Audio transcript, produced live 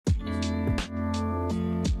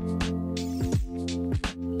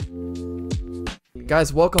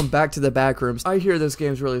Guys, welcome back to the Backrooms. I hear this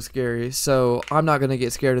game's really scary, so I'm not gonna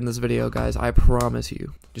get scared in this video, guys. I promise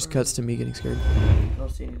you. Just cuts to me getting scared. I don't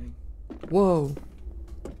see anything. Whoa.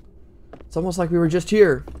 It's almost like we were just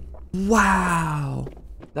here. Wow.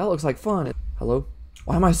 That looks like fun. Hello?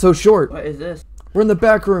 Why am I so short? What is this? We're in the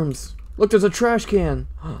Backrooms. Look, there's a trash can.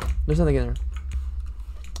 There's nothing in there.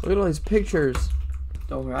 Look at all these pictures.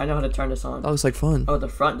 Don't worry, I know how to turn this on. That looks like fun. Oh, the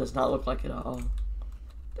front does not look like it at all.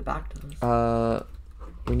 The back does.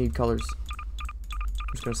 We need colors.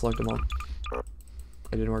 I'm just gonna select them all.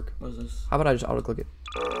 It didn't work. What is this? How about I just auto-click it?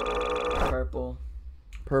 Purple.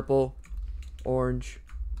 Purple, orange,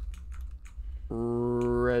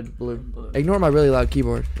 red, blue. Blue. Ignore my really loud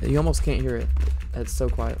keyboard. You almost can't hear it. It's so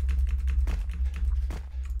quiet.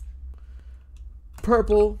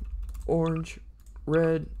 Purple, orange,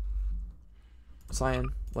 red, cyan,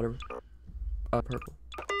 whatever. Purple.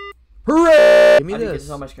 Hooray! Give me How do you get this.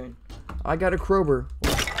 this on my screen? I got a crowbar.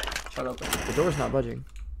 Shut up. The door's not budging,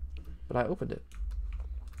 but I opened it.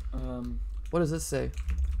 What does this say?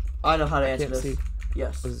 I know how to I answer can't this. see.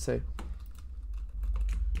 Yes. What does it say?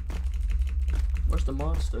 Where's the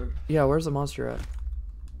monster? Yeah, where's the monster at?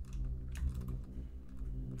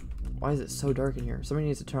 Why is it so dark in here? Somebody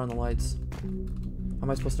needs to turn on the lights. How am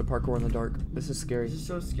I supposed to parkour in the dark? This is scary. This is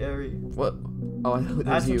so scary. What? Oh, I know Add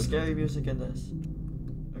that's some you. scary music in this.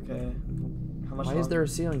 Okay. How much Why is there a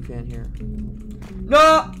ceiling fan here?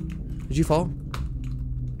 No! Did you fall?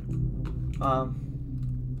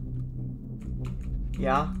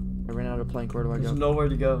 Yeah. I ran out of plank. Where do I There's go? nowhere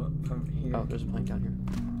to go from here. Oh, there's a plank down here.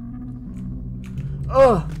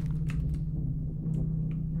 Ugh!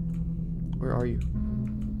 Where are you?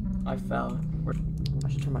 I fell. I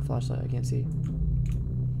should turn my flashlight. I can't see.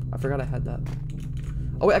 I forgot I had that.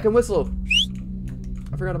 Oh wait, I can whistle.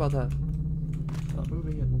 I forgot about that. Stop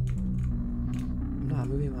moving it. I'm not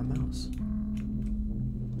moving my mouse.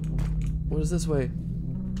 What is this way?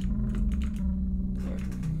 There.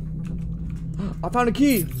 I found a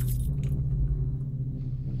key.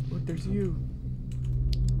 Look, there's you.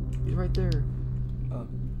 He's right there. Oh.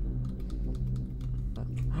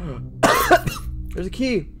 There's a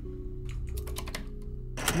key.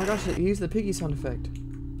 Oh my gosh, he used the piggy sound effect.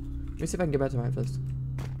 Let me see if I can get back to Memphis.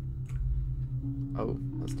 Oh,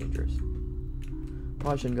 that's dangerous.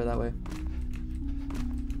 Probably shouldn't go that way.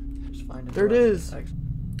 Just find it. There it is.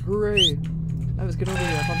 Hooray. Let's get over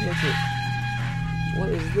here. I found the exit. What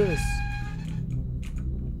is this?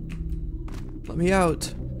 Let me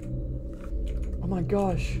out. Oh my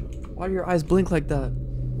gosh. Why do your eyes blink like that?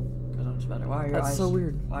 Because I'm better. Why are your eyes? That's so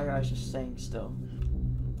weird. Why are your eyes just staying still?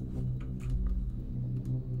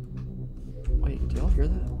 Wait, do y'all hear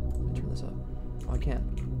that? Let me turn this up. Oh, I can't.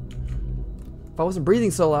 If I wasn't breathing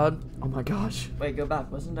so loud. Oh my gosh. Wait, go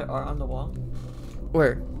back. Wasn't there art on the wall?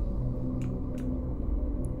 Where?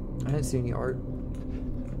 I didn't see any art.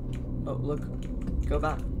 Oh, look. Go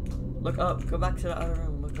back. Look up. Go back to the other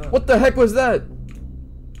room. Look up. What the heck was that?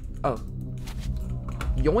 Oh.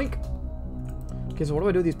 Yoink. Okay, so what do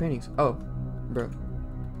I do with these paintings? Oh, bro.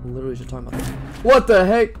 I'm literally just talking about this. What the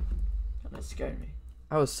heck? That scared me.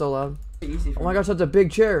 I was so loud. Easy for Oh my me. gosh, that's a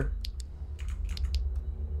big chair.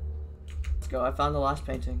 Let's go. I found the last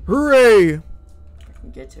painting. Hooray! I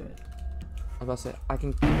can get to it. I was about to say, I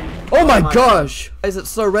can... Oh my gosh! Why is it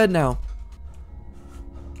so red now?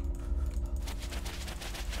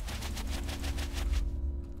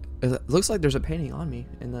 It looks like there's a painting on me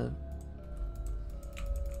in the...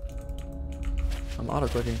 I'm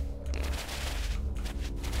auto-clicking.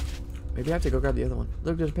 Maybe I have to go grab the other one.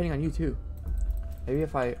 Look, there's a painting on you too. Maybe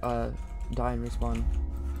if I die and respawn,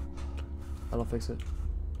 that'll fix it.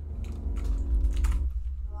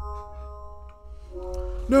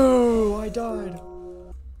 No, I died.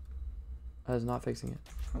 That is not fixing it.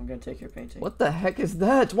 I'm gonna take your painting. What the heck is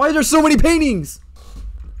that? Why are there so many paintings?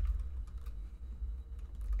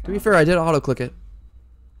 To be fair, I did auto-click it.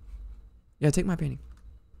 Yeah, take my painting.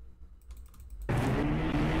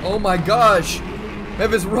 Oh my gosh!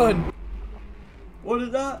 Memphis, run! What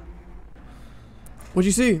is that? What'd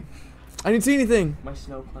you see? I didn't see anything. My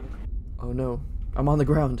snow particle. Oh no, I'm on the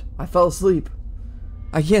ground. I fell asleep.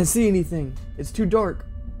 I can't see anything. It's too dark.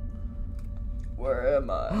 Where am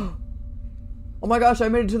I? Oh my gosh, I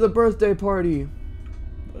made it to the birthday party.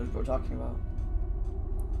 What is we're talking about?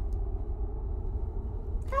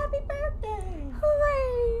 Happy birthday!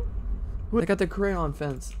 Hooray! They got the crayon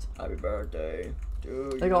fence. Happy birthday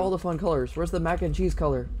to They got all the fun colors. Where's the mac and cheese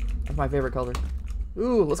color? That's my favorite color.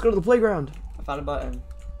 Ooh, let's go to the playground. I found a button.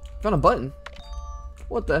 Found a button.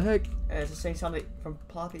 What the heck? And it's saying something from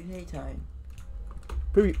Poppy Playtime.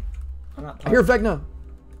 Poopy. I'm not I hear Vecna.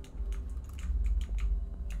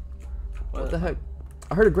 What What the heck?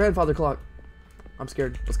 I heard a grandfather clock. I'm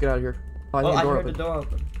scared. Let's get out of here. Oh, I think I the door heard open. the door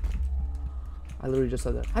open. I literally just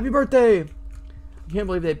said that. Happy birthday! I can't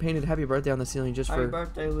believe they painted happy birthday on the ceiling just Happy for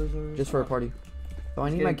birthday, losers. just for a party. So I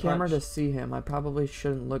He's need my getting camera to punched. see him. I probably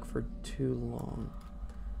shouldn't look for too long.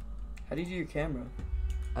 How do you do your camera?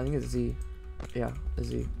 I think it's Z. Yeah, a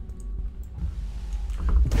Z.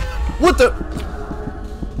 What the?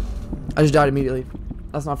 I just died immediately.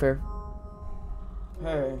 That's not fair.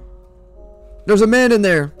 Hey. There's a man in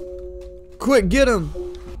there. Quick, get him.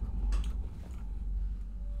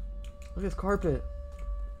 Look at this carpet.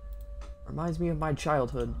 Reminds me of my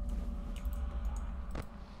childhood.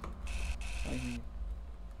 Here,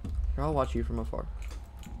 I'll watch you from afar.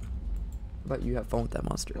 But you have fun with that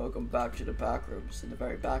monster. Welcome back to the Backrooms. In the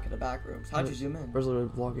very back of the Backrooms. How'd you zoom in? Where's literally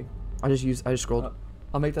vlogging? I just scrolled. Oh.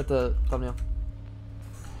 I'll make that the thumbnail.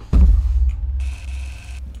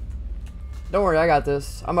 Don't worry, I got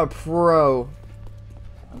this. I'm a pro.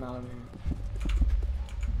 I'm out of here.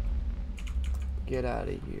 Get out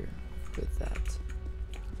of here with that.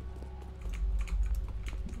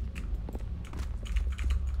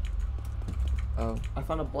 Oh. I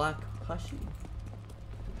found a black plushie.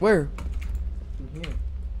 Where? In here.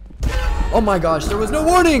 Oh my gosh, there was no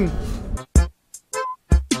warning!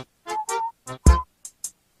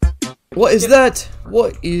 What is that?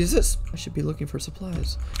 What is this? I should be looking for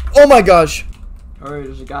supplies. Oh my gosh! Hurry,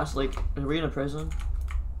 there's a gas leak. Are we in a prison?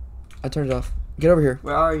 I turned it off. Get over here.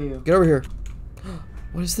 Where are you? Get over here.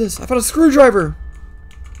 What is this? I found a screwdriver!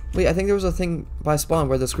 Wait, I think there was a thing by spawn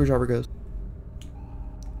where the screwdriver goes.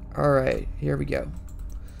 Alright, here we go.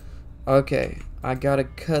 Okay, I gotta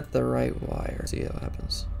cut the right wire. See what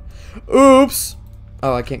happens. Oops!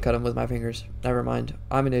 Oh, I can't cut them with my fingers. Never mind.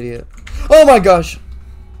 I'm an idiot. Oh my gosh!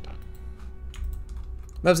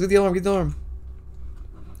 Maps, get the alarm, get the alarm.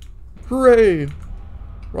 Hooray!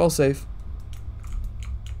 We're all safe.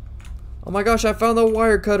 Oh my gosh, I found the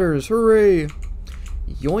wire cutters. Hooray!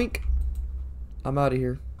 Yoink! I'm out of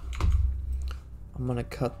here. I'm gonna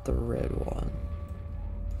cut the red one.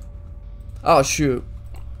 Oh, shoot.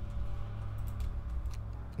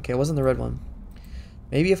 Okay, it wasn't the red one.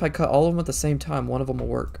 Maybe if I cut all of them at the same time, one of them will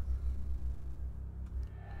work.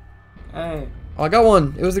 Hey. Oh, I got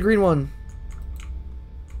one. It was the green one.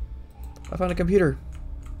 I found a computer.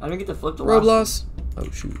 I didn't get to flip the last Roblox.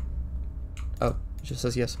 Oh, shoot. Oh, it just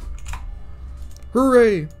says yes.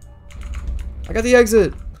 Hooray! I got the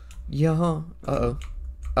exit. Yeah, huh? Uh-oh.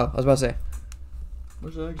 Oh, I was about to say. one.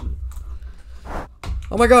 Where's the exit?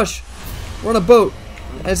 Oh my gosh! We're on a boat!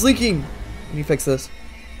 And it's leaking! Let me fix this.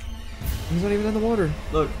 He's not even in the water.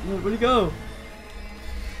 Look, where'd he go?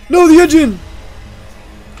 No, the engine!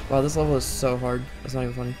 Wow, this level is so hard. That's not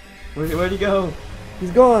even funny. Where'd he go?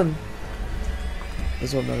 He's gone!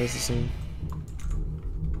 This one matters the same.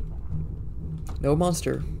 No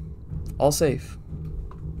monster. All safe.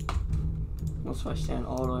 What's if I stand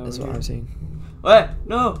all the way That's over what here? I'm seeing. Wait,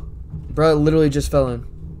 no! Bro, literally just fell in.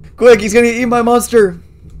 Quick, he's gonna get eaten by a monster!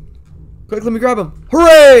 Quick, let me grab him.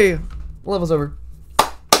 Hooray! Level's over.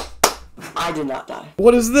 I did not die.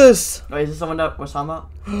 What is this? Wait, is this someone that we're talking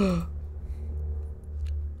about?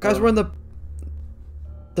 Guys, we're in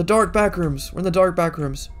the dark back rooms. We're in the dark back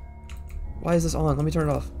rooms. Why is this on? Let me turn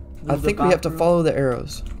it off. I think we have to follow the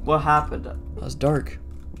arrows. What happened? Oh, it's dark.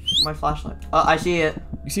 My flashlight. Oh, I see it.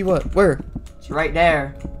 You see what? Where? It's right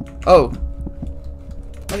there. Oh.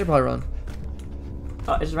 I could probably run.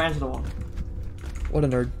 Oh, it just ran into the wall. What a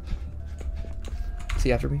nerd. Is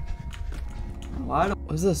he after me? Why don't...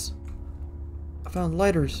 What is this? I found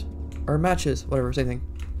lighters. Or matches. Whatever, same thing.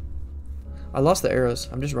 I lost the arrows.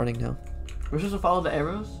 I'm just running now. We're supposed to follow the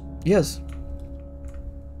arrows? Yes.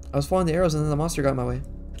 I was following the arrows and then the monster got in my way.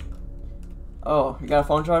 Oh, you got a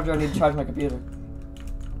phone charger? I need to charge my computer.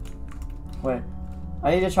 Wait.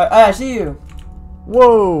 I need to charge... I see you!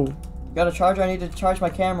 Whoa! You got a charger? I need to charge my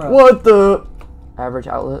camera. What the? Average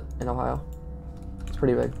outlet in Ohio. It's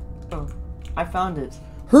pretty big. Oh, I found it.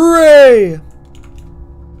 Hooray!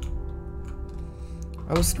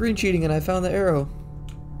 I was screen cheating and I found the arrow.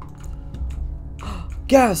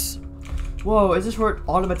 Gas! Whoa, is this where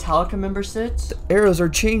all the Metallica members sit? The arrows are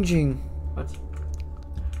changing. What?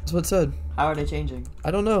 That's what it said. How are they changing? I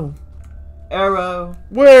don't know. Arrow.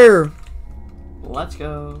 Where? Let's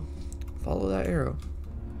go. Follow that arrow.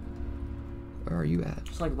 Where are you at?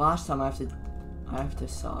 Just like last time, I have to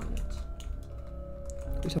solve it. What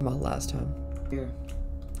are you talking about last time? Here.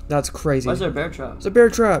 That's crazy. Why is there a bear trap? It's a bear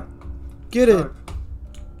trap. Get it. Look.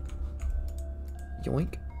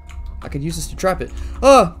 Yoink. I could use this to trap it.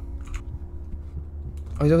 Ah!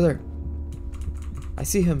 Oh, he's over there. I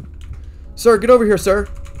see him. Sir, get over here, sir.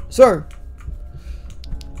 Sir.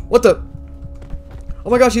 What the? Oh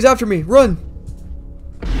my gosh, he's after me. Run.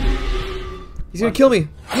 He's gonna kill me.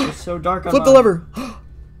 It's so dark. Flip the lever.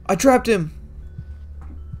 I trapped him.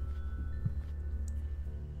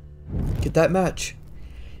 Get that match.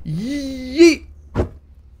 Yeet.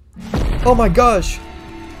 Oh my gosh.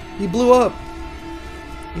 He blew up.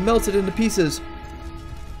 He melted into pieces.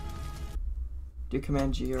 Do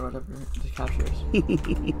Command G or whatever to capture us.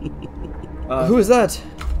 Who is that?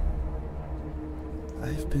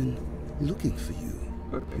 I've been looking for you.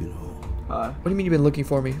 Okay. You know, What do you mean you've been looking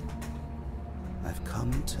for me? I've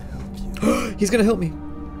come to help you. He's gonna help me.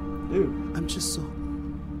 Dude. I'm just so...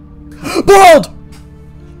 Bald!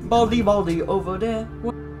 Baldy over there.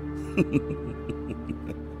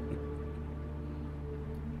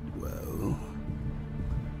 Well,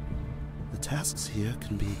 the tasks here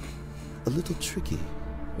can be a little tricky,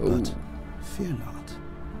 but fear not,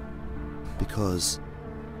 because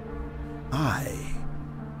I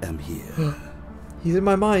am here. He's in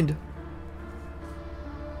my mind.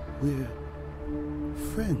 We're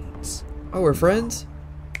friends. Oh, we're friends?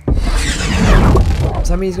 Does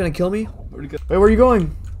that mean he's gonna kill me? Where'd he go? Wait, where are you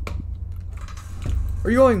going? Where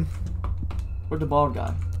are you going? Where'd the bald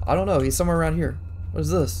guy? I don't know. He's somewhere around here. What is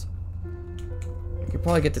this? You could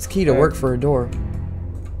probably get this key to work for a door.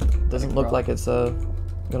 Doesn't look like it's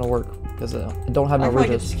gonna work because it don't have no I feel like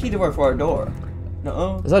ridges. it's key to work for a door.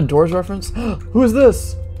 No. Is that a Doors reference? Who is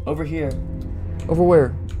this? Over here. Over where?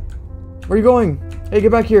 Where are you going? Hey, get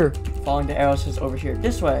back here. Following the arrow says over here.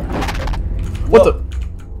 This way. What the?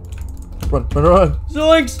 Run, run, run.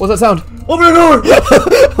 Zoinks! What's that sound? Open the door!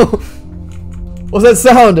 What's that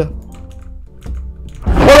sound? Oh,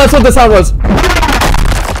 that's what the sound was.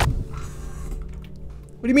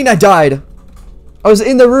 What do you mean I died? I was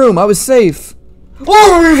in the room. I was safe.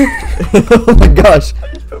 Oh my gosh. I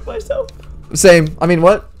just put myself. Same. I mean,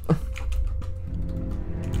 what?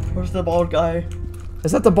 Where's the bald guy?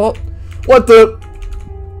 Is that the ball? What the?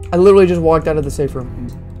 I literally just walked out of the safe room.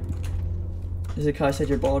 Is it 'cause I said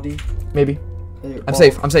you're baldy? Maybe. You're I'm bald.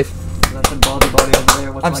 safe. I'm safe. And I said baldy over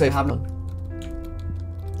there. What's I'm like safe. happening?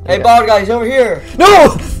 Okay. Hey, bald guy, he's over here.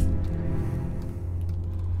 No!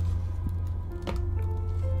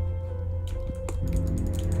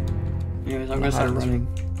 Anyways, I'm gonna start running.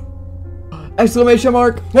 Exclamation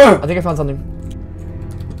mark! I think I found something.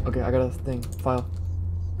 Okay, I got a thing. File.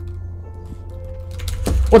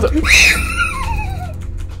 What the?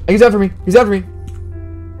 He's after me. He's after me.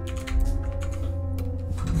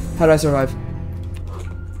 How did I survive?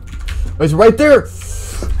 Oh, he's right there.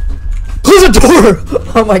 Close the door!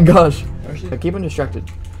 Oh my gosh. I keep him distracted.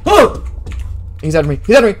 Oh! He's after me.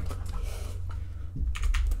 He's after me.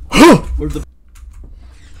 Where's the?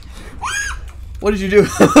 What did you do?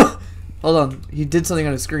 Hold on. He did something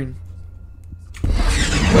on his screen.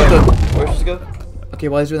 Where's this go? Okay,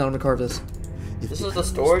 while he's doing that, I'm gonna carve this. This is the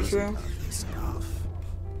storage room?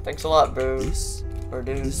 Thanks a lot, bro. This Or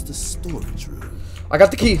dude. is the storage room. I got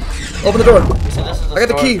the key. Open the door. He said this is the I got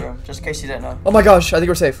the storage key. room, just in case you didn't know. Oh my gosh, I think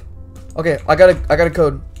we're safe. Okay, I got a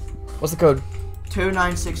code. What's the code?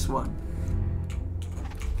 2961.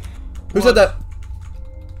 Who said that?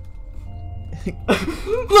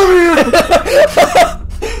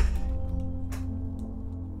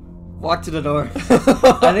 Walk to the door.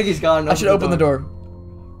 I think he's gone. I should open the door.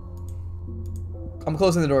 I'm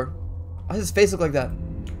closing the door. Why does his face look like that?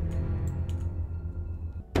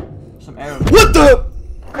 Some arrows. What the?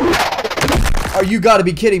 Oh, you gotta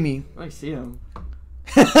be kidding me. I see him.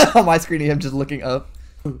 On my screen, him just looking up.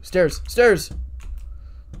 Ooh, stairs, stairs. Is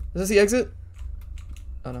this the exit?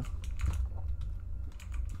 Oh no.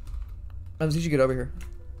 You should get over here.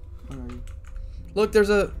 Where are you? Look, there's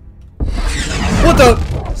a. What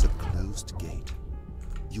the? It's a closed gate.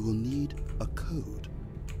 You will need a code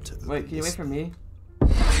to open Wait, can you wait this. for me? Where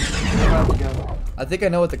do I have to go? I think I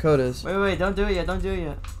know what the code is. Wait, don't do it yet, don't do it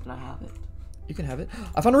yet. Can I have it? You can have it.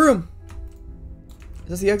 I found a room. Is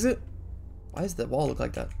this the exit? Why does the wall look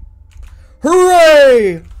like that?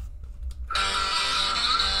 Hooray!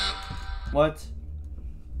 What?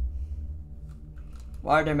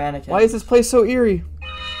 Why are there mannequins? Why is this place so eerie?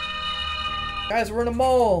 Guys, we're in a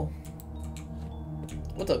mall.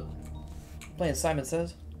 What the? Playing Simon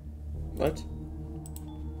Says. What?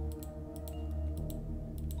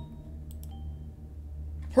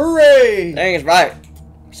 Hooray! Dang, it's right.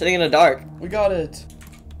 I'm sitting in the dark. We got it.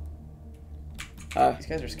 These These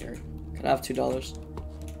guys are scary. Can I have $2?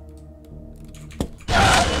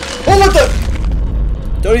 Oh, what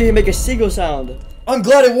the? Don't even make a seagull sound. I'm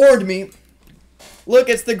glad it warned me. Look,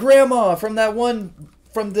 it's the grandma from that one,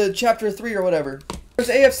 from the chapter 3 or whatever. There's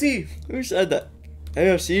AFC. Who said that?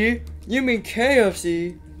 AFC? You mean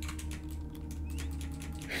KFC?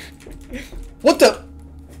 What the?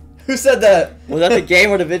 Who said that? Was that the game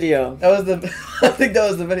or the video? That was the. I think that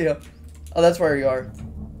was the video. Oh, that's where you are.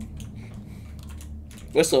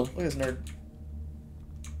 Whistle. Look at this nerd.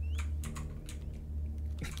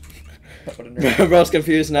 What a nerd. Bro's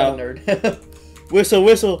confused now. What a nerd. Whistle,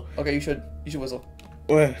 whistle. Okay, you should whistle.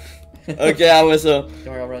 Where? Okay, I'll whistle. Don't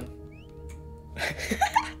worry, I'll run.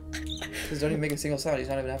 Because don't even make a single sound. He's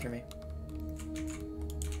not even after me.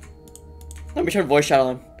 Let me turn voice chat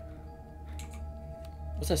on.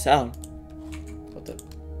 What's that sound? What the?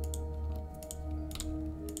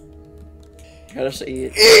 Gotta just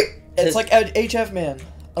eat. It's like an HF man.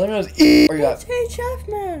 Other name is E. Where you at? It's HF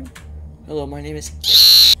man. Hello, my name is.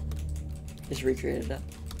 Just recreated that.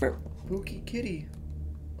 Where? Pookie Kitty.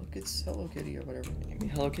 Look, it's Hello Kitty or whatever.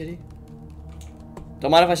 Hello Kitty.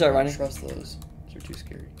 Don't mind if I start I running. don't trust those. Those are too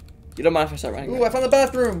scary. You don't mind if I start running? Ooh, I found the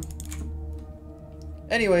bathroom.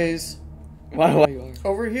 Anyways, Why you are?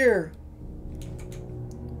 over here.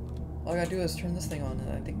 All I gotta do is turn this thing on,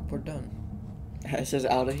 and I think we're done. It says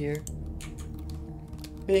out of here.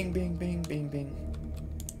 Bing, bing, bing, bing, bing.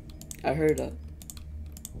 I heard that.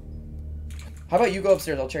 How about you go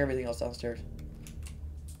upstairs? I'll check everything else downstairs.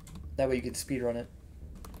 That way you can speedrun it.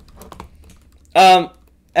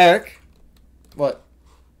 Eric. What?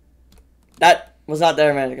 That was not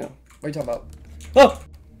there a minute ago. What are you talking about? Oh,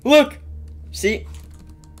 look. See?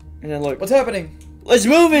 And then look. What's happening? It's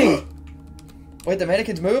moving. Wait, the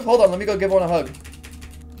mannequins move? Hold on, let me go give one a hug.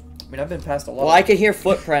 I mean, I've been past a lot. Well, I can hear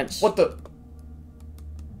footprints. What the?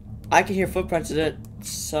 I can hear footprints that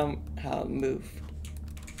somehow move.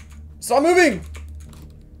 Stop moving!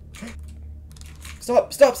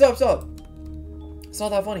 Stop, stop, stop, stop. It's not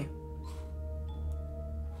that funny.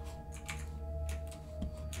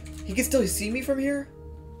 He can still see me from here?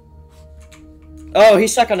 Oh,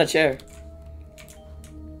 he's stuck on a chair.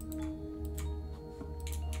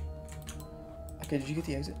 Okay, did you get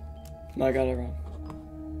the exit? No, I got it wrong.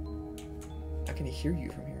 I can hear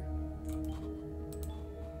you from here.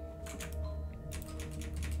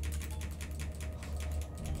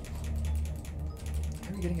 How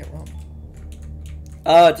are you getting it wrong?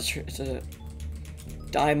 Oh, it's a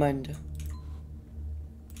diamond.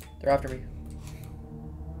 They're after me.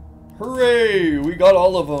 Hooray! We got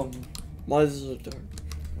all of them. Why is this door?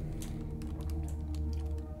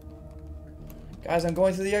 Guys, I'm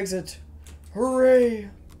going to the exit. Hooray!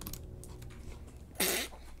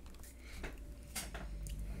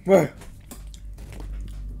 Where?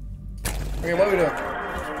 Okay, what are we doing?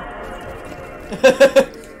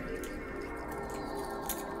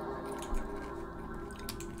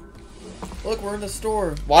 Look, we're in the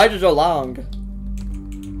store. Why is it so long?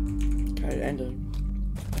 Okay, ended.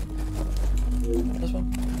 This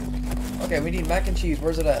one? Okay, we need mac and cheese.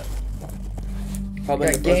 Where's it at? Probably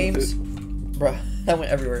We the got frozen games. food. Bruh, that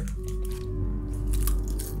went everywhere.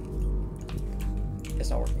 It's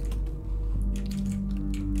not working.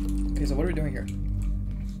 Okay, so what are we doing here?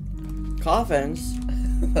 Coffins?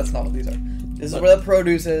 That's not what these are. This is where the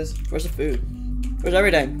produce is. Where's the food? Where's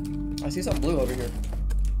everything? I see something blue over here.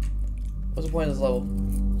 What's the point of this level?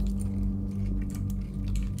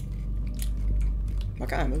 My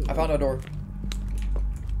guy moved. I found a door.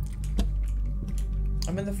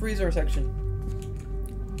 I'm in the freezer section.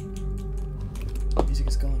 Music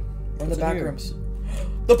is gone. We're in the What's in back here? rooms.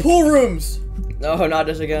 The pool rooms! No, not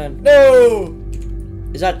this again. No!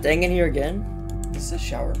 Is that thing in here again? This is a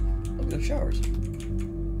shower. Look at the showers.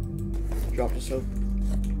 Drop the soap.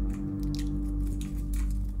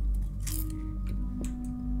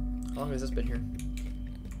 How long has this been here?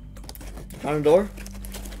 Found a door?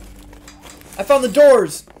 I found the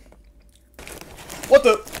doors! What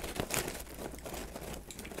the?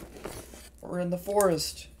 We're in the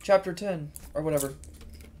forest. Chapter 10. Or whatever.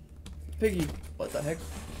 Piggy. What the heck?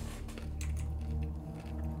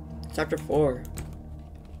 Chapter 4.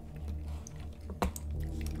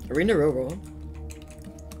 Are we in the real world?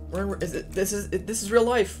 This is real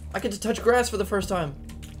life. I get to touch grass for the first time.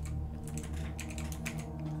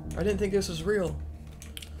 I didn't think this was real.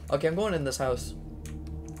 Okay, I'm going in this house.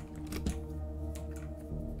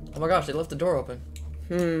 Oh my gosh, they left the door open.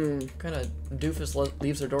 What kind of doofus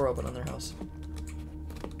leaves their door open on their house?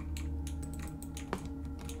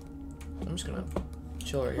 I'm just gonna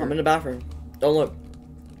chill right here. I'm in the bathroom. Don't look.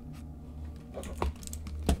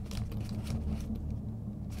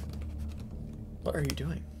 What are you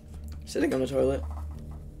doing? Sitting on the toilet.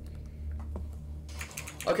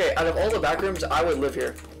 Okay, out of all the back rooms, I would live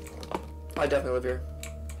here. I definitely live here.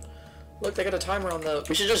 Look, they got a timer on the...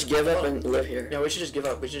 We should just give up and live here. Yeah, we should just give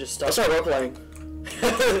up. We should just stop. Let's start role playing. We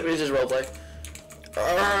should just roleplay.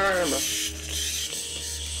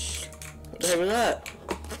 What the heck was that?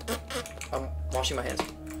 I'm washing my hands.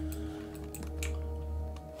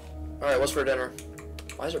 Alright, what's for dinner?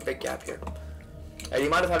 Why is there a big gap here? Hey, do you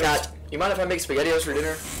mind if I make SpaghettiOs for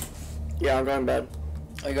dinner? Yeah, I'm going to bed.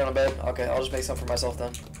 Are you going to bed? Okay, I'll just make some for myself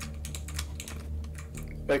then.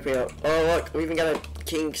 Wake me up. Oh, look, we even got a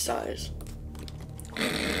king size.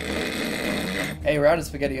 Hey, we're out of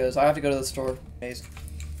SpaghettiOs. I have to go to the store.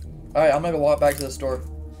 Alright, I'm gonna go walk back to the store.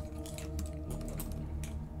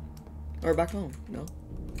 Or back home, no?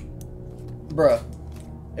 Bruh.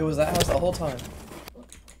 It was that house the whole time.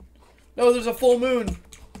 No, there's a full moon!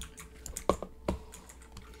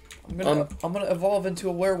 I'm gonna evolve into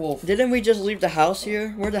a werewolf. Didn't we just leave the house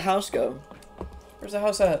here? Where'd the house go? Where's the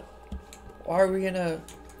house at? Why are we in a...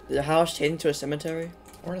 Did the house change into a cemetery?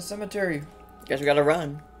 We're in a cemetery. Guess we gotta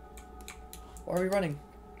run. Why are we running?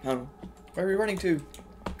 I don't know. Where are we running to?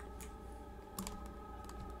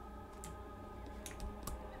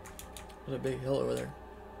 There's a big hill over there.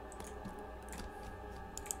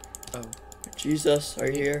 Oh. Jesus, are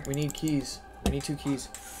you here? We need keys. We need 2 keys.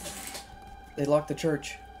 They locked the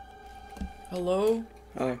church. Hello?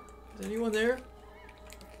 Hi. Is anyone there?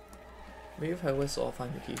 Maybe if I whistle, I'll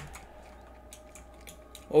find the key.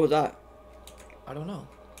 What was that? I don't know.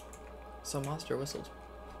 Some monster whistled.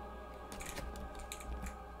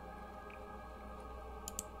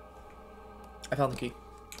 I found the key.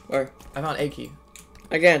 Where? I found a key.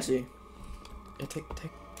 I can't see. Yeah, take.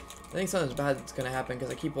 I think something's bad that's gonna happen because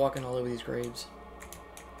I keep walking all over these graves.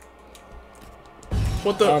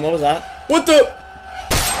 What the? What was that? What the?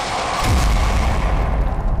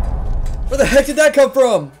 Where the heck did that come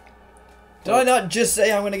from? Did I not just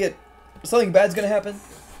say I'm gonna get... Something bad's gonna happen?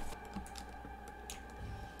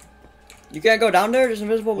 You can't go down there? There's an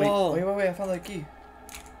invisible wall. Wait, I found the key.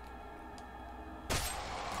 I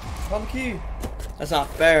found the key. That's not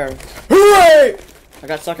fair. Hooray! I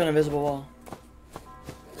got stuck on an invisible wall.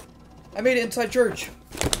 I made it inside church.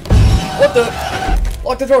 What the?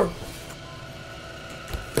 Lock the door.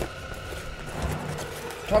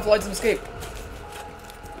 Turn off the lights and escape.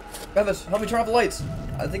 Memphis, help me turn off the lights.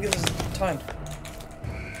 I think this is timed.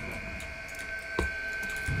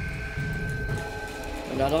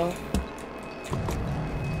 Another?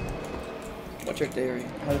 What's your theory?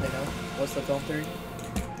 How do they know? What's the film theory?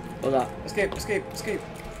 What's that? Escape, escape, escape.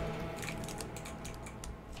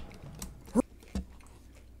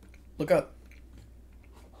 Look up.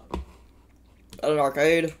 At an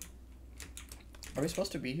arcade? Are we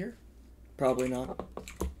supposed to be here? Probably not.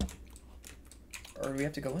 Or do we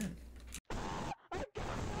have to go in?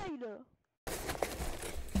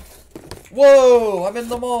 Whoa! I'm in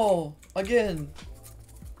the mall! Again!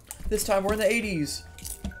 This time we're in the 80s.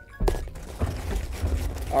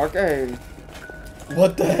 Arcade.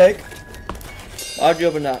 What the heck? Why'd you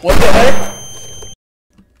open that? What the heck?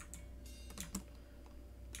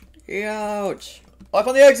 Ouch. Oh, I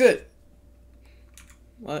found the exit!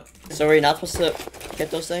 What? So are you not supposed to get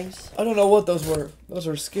those things? I don't know what those were. Those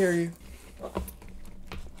are scary.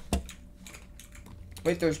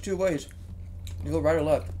 Wait, there's 2 ways. You go right or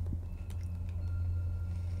left.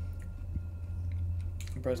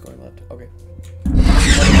 Your brother's going left. Okay.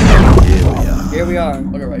 Here we are.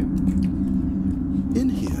 Okay, right. In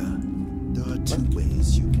here, there are 2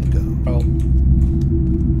 ways you can go. Oh.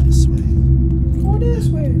 This way. Go this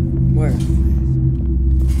way. Where?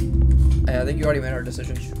 Hey, I think you already made our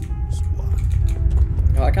decision. Choose one.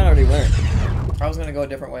 No, I kinda already went. I was gonna go a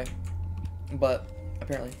different way. But,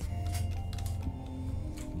 apparently.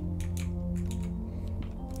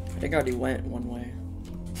 I think I already went one way.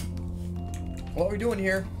 What are we doing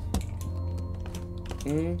here?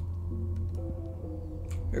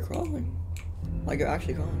 You're crawling. Like you're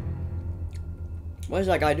actually crawling. What is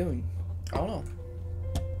that guy doing? I don't know.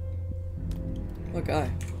 What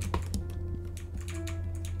guy?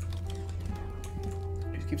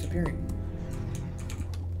 He just keeps appearing.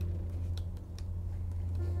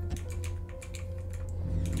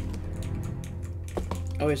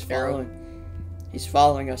 Oh, he's Arrow. following. He's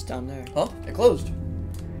following us down there. Huh? It closed.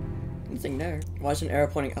 Nothing there. Why is an arrow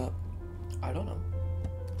pointing up? I don't know.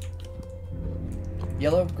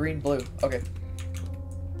 Yellow, green, blue. Okay.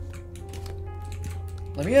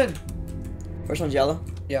 Let me in. First one's yellow,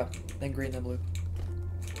 Yeah. Then green, then blue.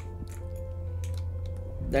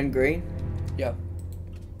 then green. Yeah.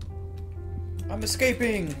 I'm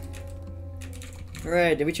escaping.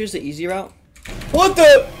 Alright, did we choose the easy route? What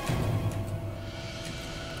the?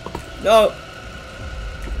 No!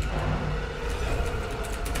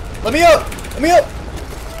 Let me up. Let me up.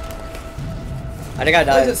 I think I Why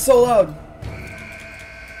died. is it so loud?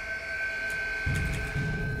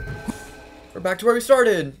 We're back to where we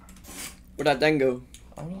started. Where'd that then go?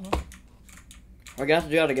 I don't know. Are we gonna have to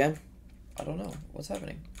do that again? I don't know. What's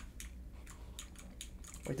happening?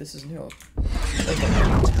 Wait, this is new.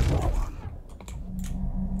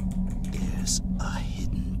 There's a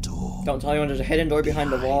hidden door. Don't tell anyone there's a hidden door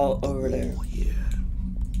behind the wall over there. Here.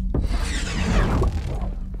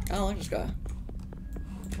 I don't like this guy.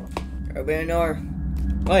 Open a door.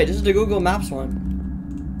 Wait, this is the Google Maps one.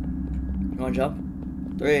 You wanna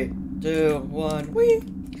jump? 3, 2, 1. Whee!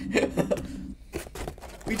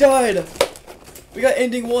 We died! We got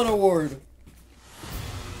ending 1 award.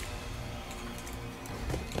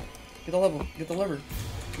 Get the level. Get the lever.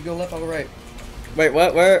 You go left, I'll go right. Wait,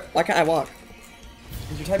 what? Where? Why can't I walk?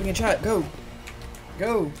 Because you're typing in chat. Go.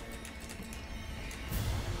 Go.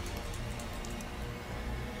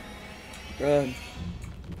 Run.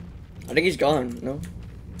 I think he's gone, no?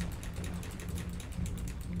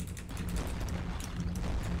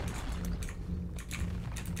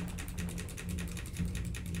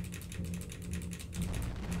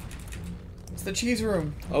 It's the cheese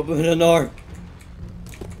room. Open the door.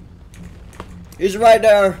 He's right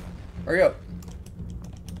there. Hurry up.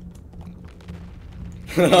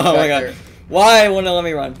 Oh my god. There. Why won't it let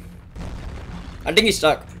me run? I think he's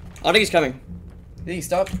stuck. I think he's coming. Did he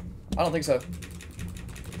stop? I don't think so. I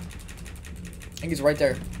think he's right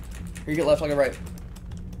there. Here, you get left, I'll go right.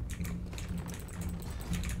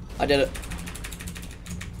 I did it.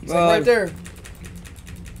 He's like right there.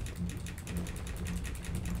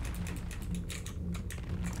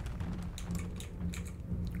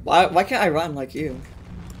 Why can't I run like you?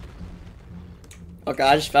 Okay,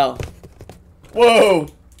 I just fell. Whoa!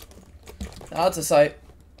 Now that's a sight.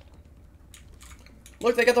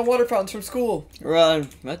 Look, they got the water fountains from school. Run.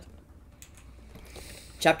 What?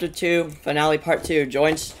 Chapter 2, Finale Part 2.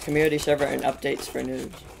 Joins community server and updates for news.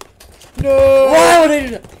 No! Why would I do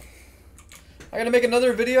that? I gotta make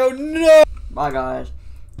another video? No! Bye, guys.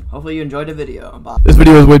 Hopefully you enjoyed the video. Bye. This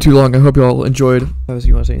video is way too long. I hope you all enjoyed. You want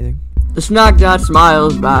to say anything? The Snack Dad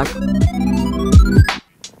smiles back.